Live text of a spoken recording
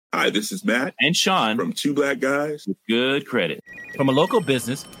Hi, this is Matt and Sean from Two Black Guys with Good Credit. From a local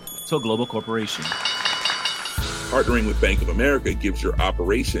business to a global corporation. Partnering with Bank of America gives your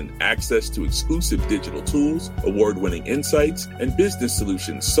operation access to exclusive digital tools, award-winning insights, and business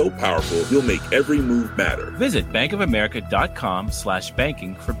solutions so powerful you'll make every move matter. Visit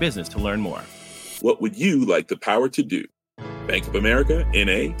bankofamerica.com/banking for business to learn more. What would you like the power to do? Bank of America,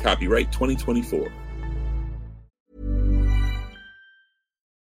 N.A., copyright 2024.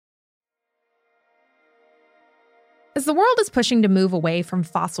 As the world is pushing to move away from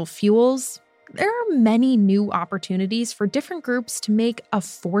fossil fuels, there are many new opportunities for different groups to make a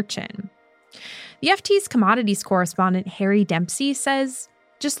fortune. The FT's commodities correspondent Harry Dempsey says,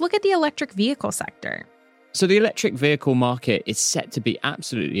 just look at the electric vehicle sector. So the electric vehicle market is set to be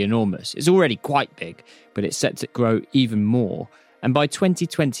absolutely enormous. It's already quite big, but it's set to grow even more. And by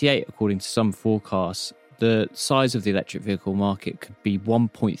 2028, according to some forecasts, the size of the electric vehicle market could be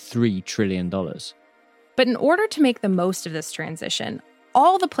 $1.3 trillion. But in order to make the most of this transition,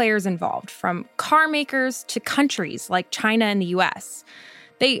 all the players involved, from car makers to countries like China and the US,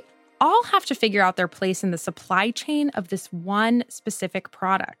 they all have to figure out their place in the supply chain of this one specific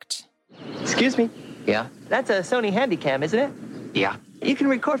product. Excuse me. Yeah? That's a Sony Handycam, isn't it? Yeah. You can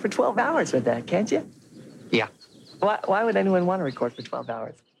record for 12 hours with that, can't you? Yeah. Why would anyone want to record for 12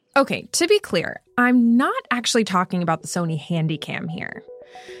 hours? Okay, to be clear, I'm not actually talking about the Sony Handycam here.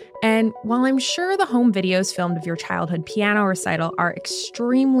 And while I'm sure the home videos filmed of your childhood piano recital are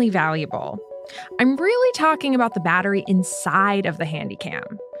extremely valuable, I'm really talking about the battery inside of the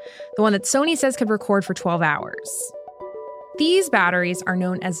Handycam, the one that Sony says could record for 12 hours. These batteries are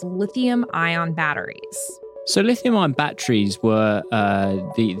known as lithium-ion batteries. So lithium-ion batteries were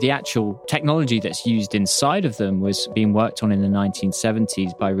the actual technology that's used inside of them was being worked on in the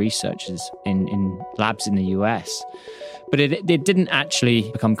 1970s by researchers in labs in the US. But it didn't actually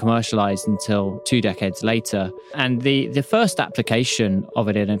become commercialized until 2 decades later. And the first application of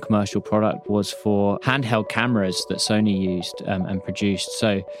it in a commercial product was for handheld cameras that Sony used and produced.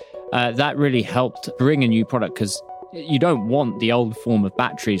 So that really helped bring a new product, because you don't want the old form of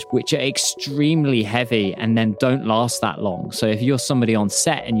batteries, which are extremely heavy and then don't last that long. So if you're somebody on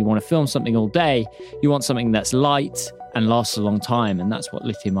set and you want to film something all day, you want something that's light and lasts a long time. And that's what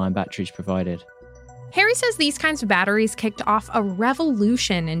lithium-ion batteries provided. Harry says these kinds of batteries kicked off a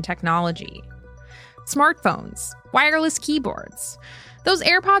revolution in technology. Smartphones, wireless keyboards, those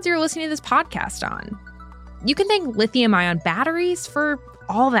AirPods you're listening to this podcast on. You can thank lithium-ion batteries for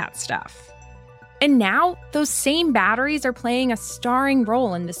all that stuff. And now, those same batteries are playing a starring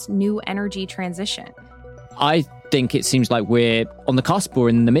role in this new energy transition. I think it seems like we're on the cusp or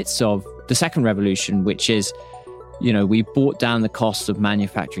in the midst of the second revolution, which is, we brought down the cost of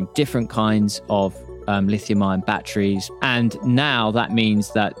manufacturing different kinds of lithium-ion batteries. And now that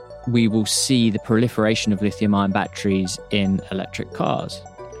means that we will see the proliferation of lithium-ion batteries in electric cars.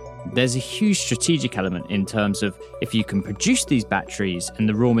 There's a huge strategic element in terms of if you can produce these batteries and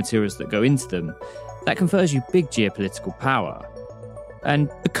the raw materials that go into them, that confers you big geopolitical power. And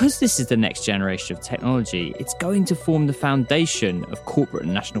because this is the next generation of technology, it's going to form the foundation of corporate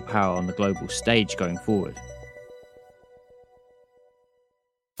and national power on the global stage going forward.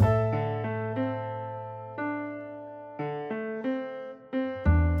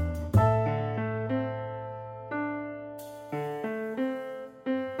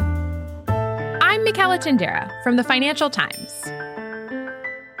 I'm Michaela Tindera from the Financial Times.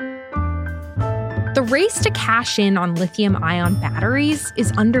 The race to cash in on lithium-ion batteries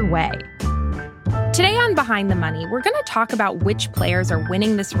is underway. Today on Behind the Money, we're going to talk about which players are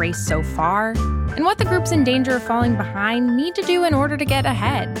winning this race so far and what the groups in danger of falling behind need to do in order to get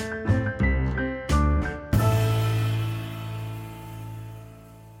ahead.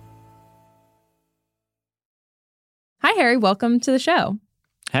 Hi, Harry. Welcome to the show.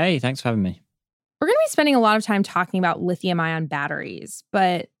 Hey, thanks for having me. We're going to be spending a lot of time talking about lithium-ion batteries,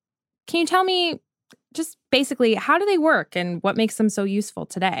 but can you tell me just basically how do they work and what makes them so useful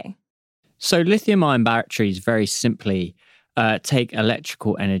today? So lithium-ion batteries very simply take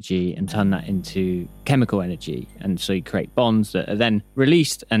electrical energy and turn that into chemical energy. And so you create bonds that are then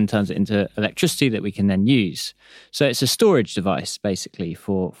released and turns it into electricity that we can then use. So it's a storage device basically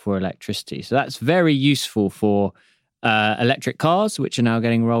for electricity. So that's very useful for electric cars, which are now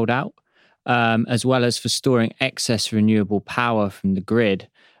getting rolled out, as well as for storing excess renewable power from the grid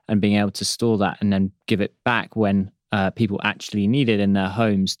and being able to store that and then give it back when people actually need it in their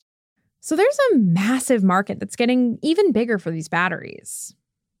homes. So there's a massive market that's getting even bigger for these batteries.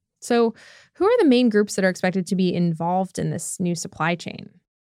 So who are the main groups that are expected to be involved in this new supply chain?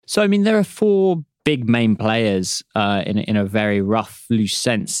 So, there are 4 big main players in a very rough, loose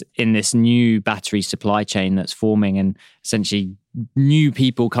sense in this new battery supply chain that's forming, and essentially new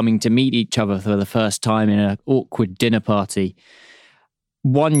people coming to meet each other for the first time in an awkward dinner party.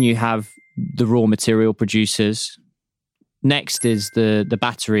 One, you have the raw material producers. Next is the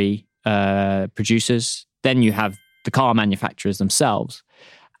battery producers. Then you have the car manufacturers themselves.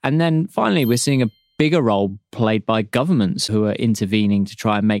 And then finally, we're seeing a bigger role played by governments who are intervening to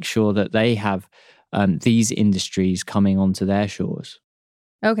try and make sure that they have these industries coming onto their shores.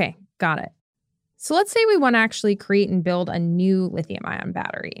 Okay, got it. So let's say we want to actually create and build a new lithium-ion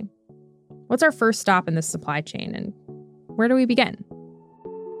battery. What's our first stop in this supply chain, and where do we begin?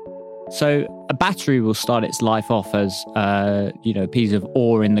 So a battery will start its life off as a piece of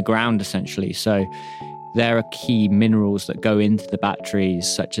ore in the ground, essentially. So there are key minerals that go into the batteries,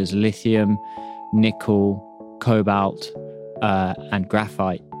 such as lithium, nickel, cobalt, and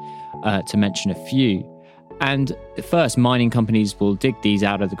graphite, to mention a few. And first, mining companies will dig these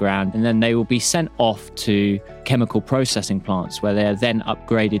out of the ground, and then they will be sent off to chemical processing plants where they are then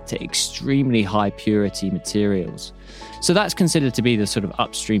upgraded to extremely high purity materials. So that's considered to be the sort of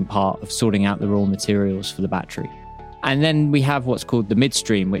upstream part of sorting out the raw materials for the battery. And then we have what's called the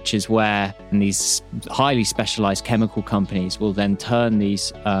midstream, which is where these highly specialized chemical companies will then turn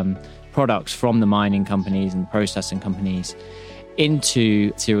these products from the mining companies and processing companies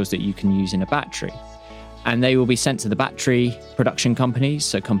into materials that you can use in a battery. And they will be sent to the battery production companies,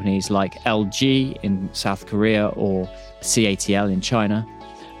 so companies like LG in South Korea or CATL in China,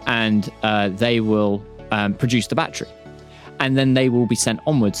 and they will produce the battery. And then they will be sent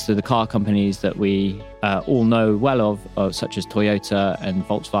onwards to the car companies that we all know well of, such as Toyota and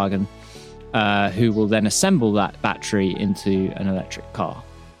Volkswagen, who will then assemble that battery into an electric car.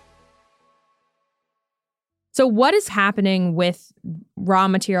 So what is happening with raw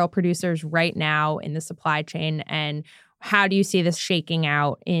material producers right now in the supply chain, and how do you see this shaking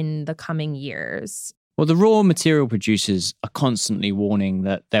out in the coming years? Well, the raw material producers are constantly warning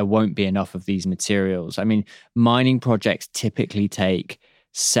that there won't be enough of these materials. I mean, mining projects typically take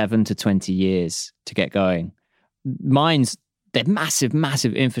 7 to 20 years to get going. Mines, they're massive,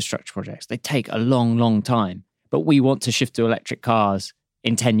 massive infrastructure projects. They take a long, long time. But we want to shift to electric cars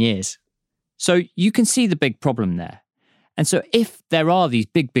in 10 years. So you can see the big problem there. And so if there are these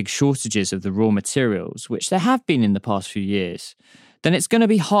big, big shortages of the raw materials, which there have been in the past few years, then it's going to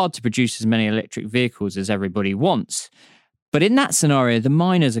be hard to produce as many electric vehicles as everybody wants. But in that scenario, the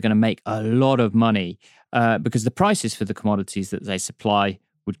miners are going to make a lot of money because the prices for the commodities that they supply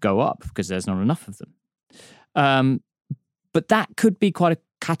would go up because there's not enough of them. But that could be quite a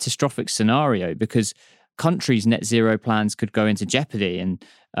catastrophic scenario because countries' net zero plans could go into jeopardy, and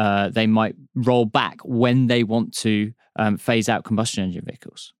they might roll back when they want to phase out combustion engine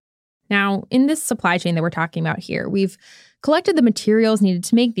vehicles. Now, in this supply chain that we're talking about here, we've collected the materials needed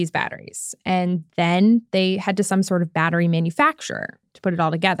to make these batteries, and then they head to some sort of battery manufacturer to put it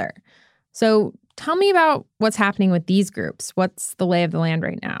all together. So tell me about what's happening with these groups. What's the lay of the land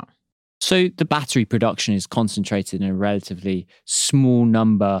right now? So the battery production is concentrated in a relatively small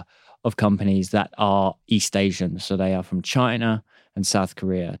number of companies that are East Asian. So they are from China and South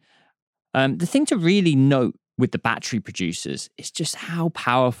Korea. The thing to really note with the battery producers is just how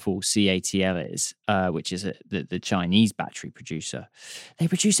powerful CATL is, which is the Chinese battery producer. They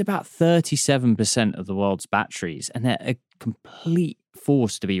produce about 37% of the world's batteries, and they're a complete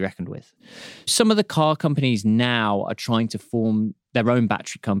force to be reckoned with. Some of the car companies now are trying to form their own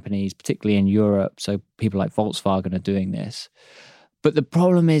battery companies, particularly in Europe. So people like Volkswagen are doing this. But the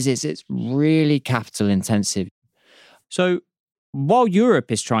problem is it's really capital intensive. So while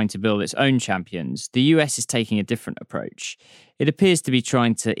Europe is trying to build its own champions, the US is taking a different approach. It appears to be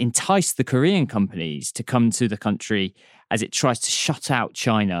trying to entice the Korean companies to come to the country as it tries to shut out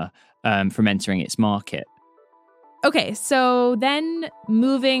China from entering its market. Okay, so then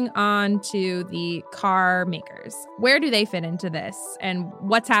moving on to the car makers. Where do they fit into this? And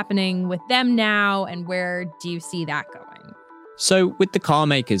what's happening with them now? And where do you see that going? So with the car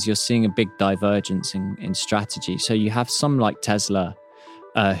makers, you're seeing a big divergence in strategy. So you have some like Tesla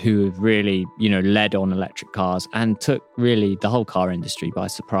who have really, led on electric cars and took really the whole car industry by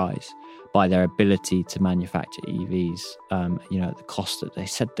surprise by their ability to manufacture EVs, at the cost that they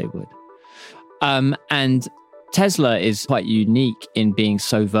said they would. And Tesla is quite unique in being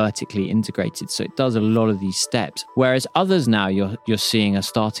so vertically integrated. So it does a lot of these steps, whereas others now you're seeing are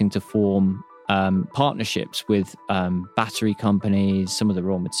starting to form partnerships with battery companies, some of the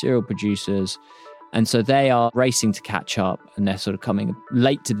raw material producers. And so they are racing to catch up, and they're sort of coming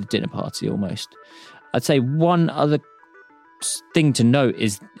late to the dinner party almost. I'd say one other thing to note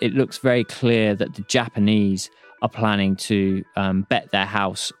is it looks very clear that the Japanese are planning to bet their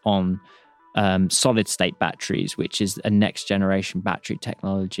house on solid-state batteries, which is a next-generation battery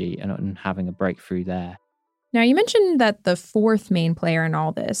technology, and having a breakthrough there. Now, you mentioned that the fourth main player in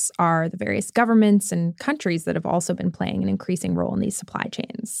all this are the various governments and countries that have also been playing an increasing role in these supply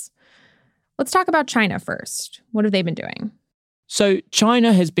chains. Let's talk about China first. What have they been doing? So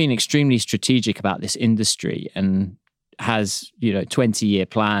China has been extremely strategic about this industry and has, 20-year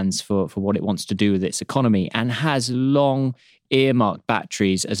plans for what it wants to do with its economy, and has long earmarked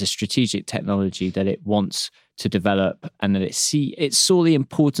batteries as a strategic technology that it wants to develop, and that it saw the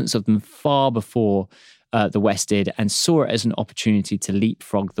importance of them far before the West did, and saw it as an opportunity to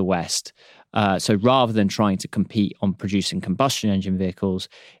leapfrog the West. So rather than trying to compete on producing combustion engine vehicles,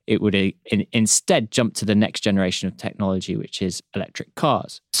 it would instead jump to the next generation of technology, which is electric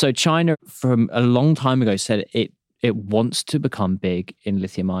cars. So China, from a long time ago, said it wants to become big in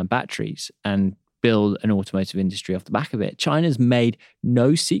lithium-ion batteries and build an automotive industry off the back of it. China's made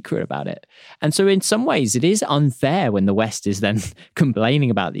no secret about it. And so in some ways, it is unfair when the West is then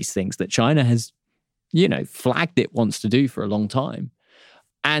complaining about these things that China has, flagged it wants to do for a long time.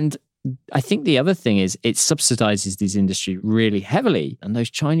 And I think the other thing is it subsidizes these industries really heavily. And those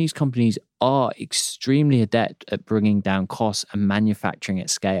Chinese companies are extremely adept at bringing down costs and manufacturing at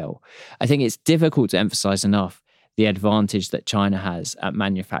scale. I think it's difficult to emphasize enough the advantage that China has at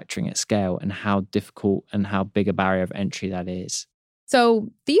manufacturing at scale, and how difficult and how big a barrier of entry that is. So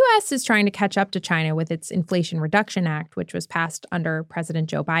the U.S. is trying to catch up to China with its Inflation Reduction Act, which was passed under President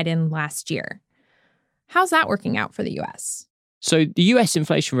Joe Biden last year. How's that working out for the U.S.? So the U.S.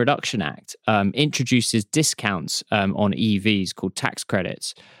 Inflation Reduction Act introduces discounts on EVs called tax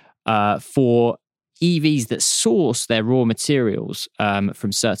credits for EVs that source their raw materials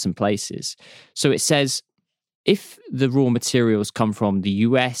from certain places. So it says if the raw materials come from the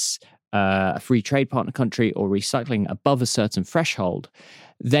US, a free trade partner country, or recycling above a certain threshold,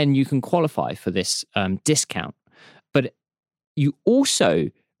 then you can qualify for this discount. But you also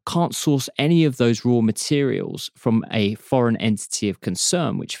can't source any of those raw materials from a foreign entity of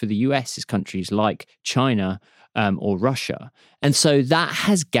concern, which for the US is countries like China or Russia. And so that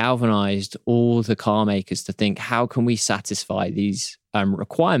has galvanized all the car makers to think, how can we satisfy these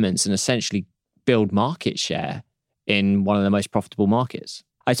requirements and essentially build market share in one of the most profitable markets?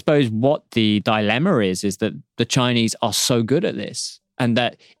 I suppose what the dilemma is that the Chinese are so good at this, and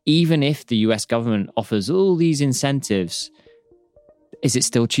that even if the US government offers all these incentives, is it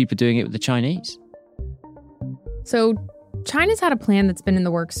still cheaper doing it with the Chinese? So China's had a plan that's been in the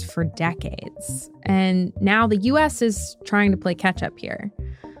works for decades, and now the US is trying to play catch up here.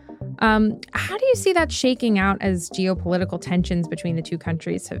 How do you see that shaking out as geopolitical tensions between the two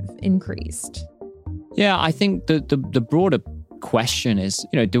countries have increased? Yeah, I think the broader question is,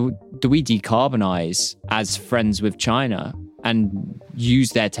 do we decarbonize as friends with China and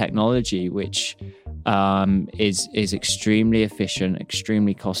use their technology, which is extremely efficient,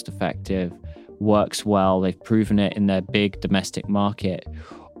 extremely cost effective, works well, they've proven it in their big domestic market?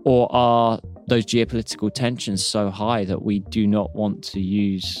 Or are those geopolitical tensions so high that we do not want to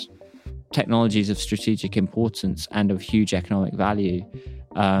use technologies of strategic importance and of huge economic value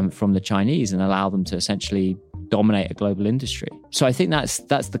from the Chinese and allow them to essentially dominate a global industry? So I think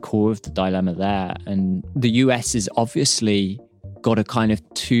that's the core of the dilemma there. And the US has obviously got a kind of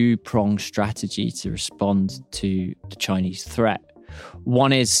two-pronged strategy to respond to the Chinese threat.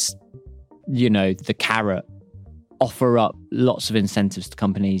 One is, the carrot, offer up lots of incentives to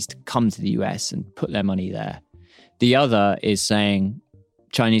companies to come to the US and put their money there. The other is saying,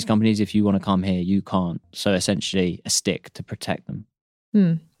 Chinese companies, if you want to come here, you can't. So essentially a stick to protect them.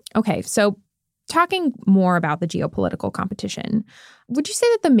 Okay, so talking more about the geopolitical competition, would you say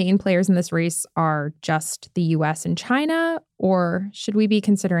that the main players in this race are just the US and China, or should we be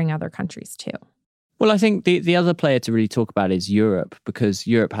considering other countries too? Well, I think the other player to really talk about is Europe, because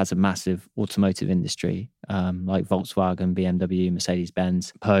Europe has a massive automotive industry like Volkswagen, BMW,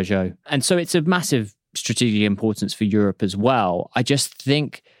 Mercedes-Benz, Peugeot. And so it's a massive strategic importance for Europe as well. I just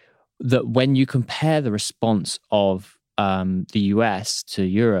think that when you compare the response of the US to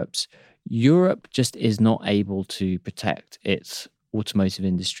Europe just is not able to protect its automotive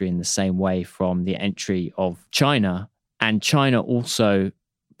industry in the same way from the entry of China. And China also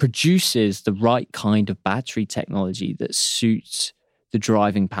produces the right kind of battery technology that suits the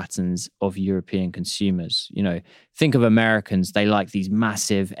driving patterns of European consumers. You know, think of Americans, they like these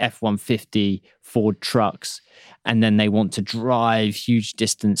massive F-150 Ford trucks, and then they want to drive huge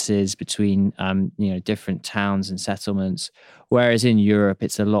distances between, different towns and settlements. Whereas in Europe,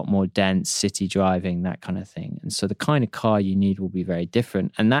 it's a lot more dense, city driving, that kind of thing. And so the kind of car you need will be very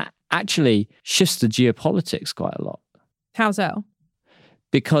different. And that actually shifts the geopolitics quite a lot. How so?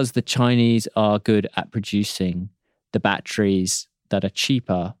 Because the Chinese are good at producing the batteries that are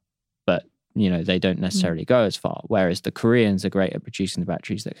cheaper, but they don't necessarily go as far. Whereas the Koreans are great at producing the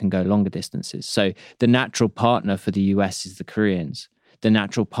batteries that can go longer distances. So the natural partner for the US is the Koreans. The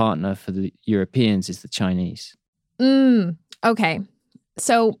natural partner for the Europeans is the Chinese. Okay.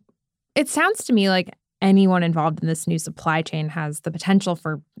 So it sounds to me like anyone involved in this new supply chain has the potential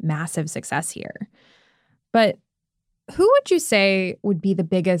for massive success here. But who would you say would be the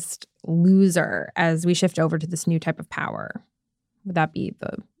biggest loser as we shift over to this new type of power? Would that be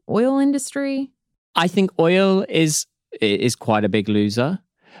the oil industry? I think oil is quite a big loser.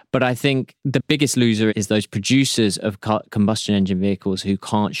 But I think the biggest loser is those producers of combustion engine vehicles who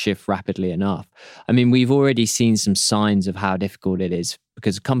can't shift rapidly enough. I mean, we've already seen some signs of how difficult it is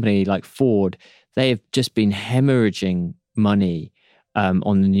because a company like Ford, they have just been hemorrhaging money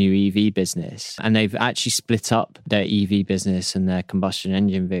on the new EV business. And they've actually split up their EV business and their combustion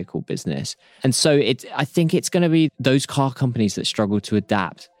engine vehicle business. And so I think it's going to be those car companies that struggle to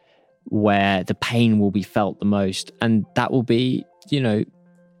adapt where the pain will be felt the most. And that will be,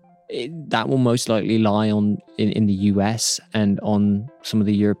 that will most likely lie in the US and on some of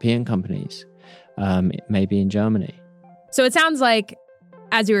the European companies, maybe in Germany. So it sounds like,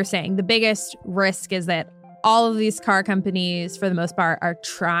 as you were saying, the biggest risk is that all of these car companies, for the most part, are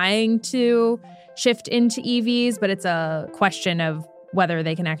trying to shift into EVs, but it's a question of whether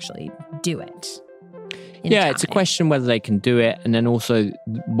they can actually do it. It's a question whether they can do it, and then also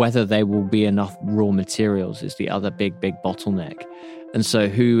whether there will be enough raw materials is the other big bottleneck. And so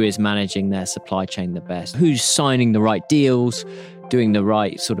who is managing their supply chain the best? Who's signing the right deals, doing the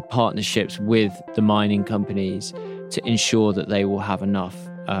right sort of partnerships with the mining companies to ensure that they will have enough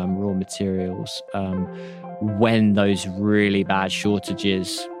raw materials when those really bad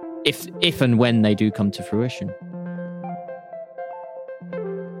shortages, if and when they do come to fruition.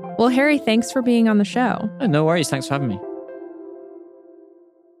 Well, Harry, thanks for being on the show. Oh, no worries. Thanks for having me.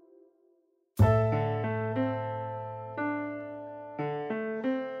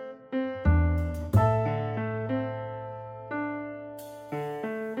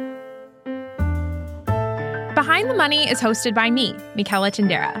 Behind the Money is hosted by me, Michaela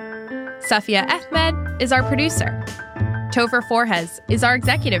Tindera. Safia Ahmed is our producer. Topher Forhez is our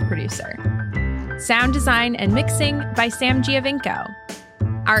executive producer. Sound design and mixing by Sam Giovinco.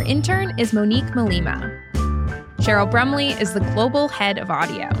 Our intern is Monique Malima. Cheryl Brumley is the global head of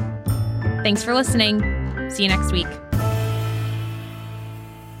audio. Thanks for listening. See you next week.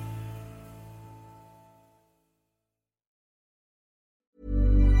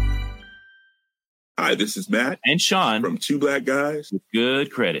 Hi, this is Matt And Sean from Two Black Guys with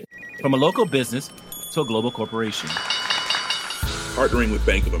Good Credit. From a local business to a global corporation. Partnering with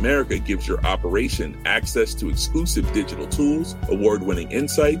Bank of America gives your operation access to exclusive digital tools, award-winning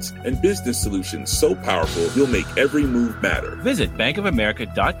insights, and business solutions so powerful you'll make every move matter. Visit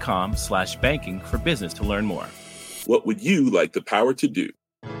bankofamerica.com/banking for business to learn more. What would you like the power to do?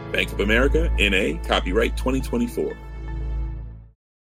 Bank of America, N.A., copyright 2024.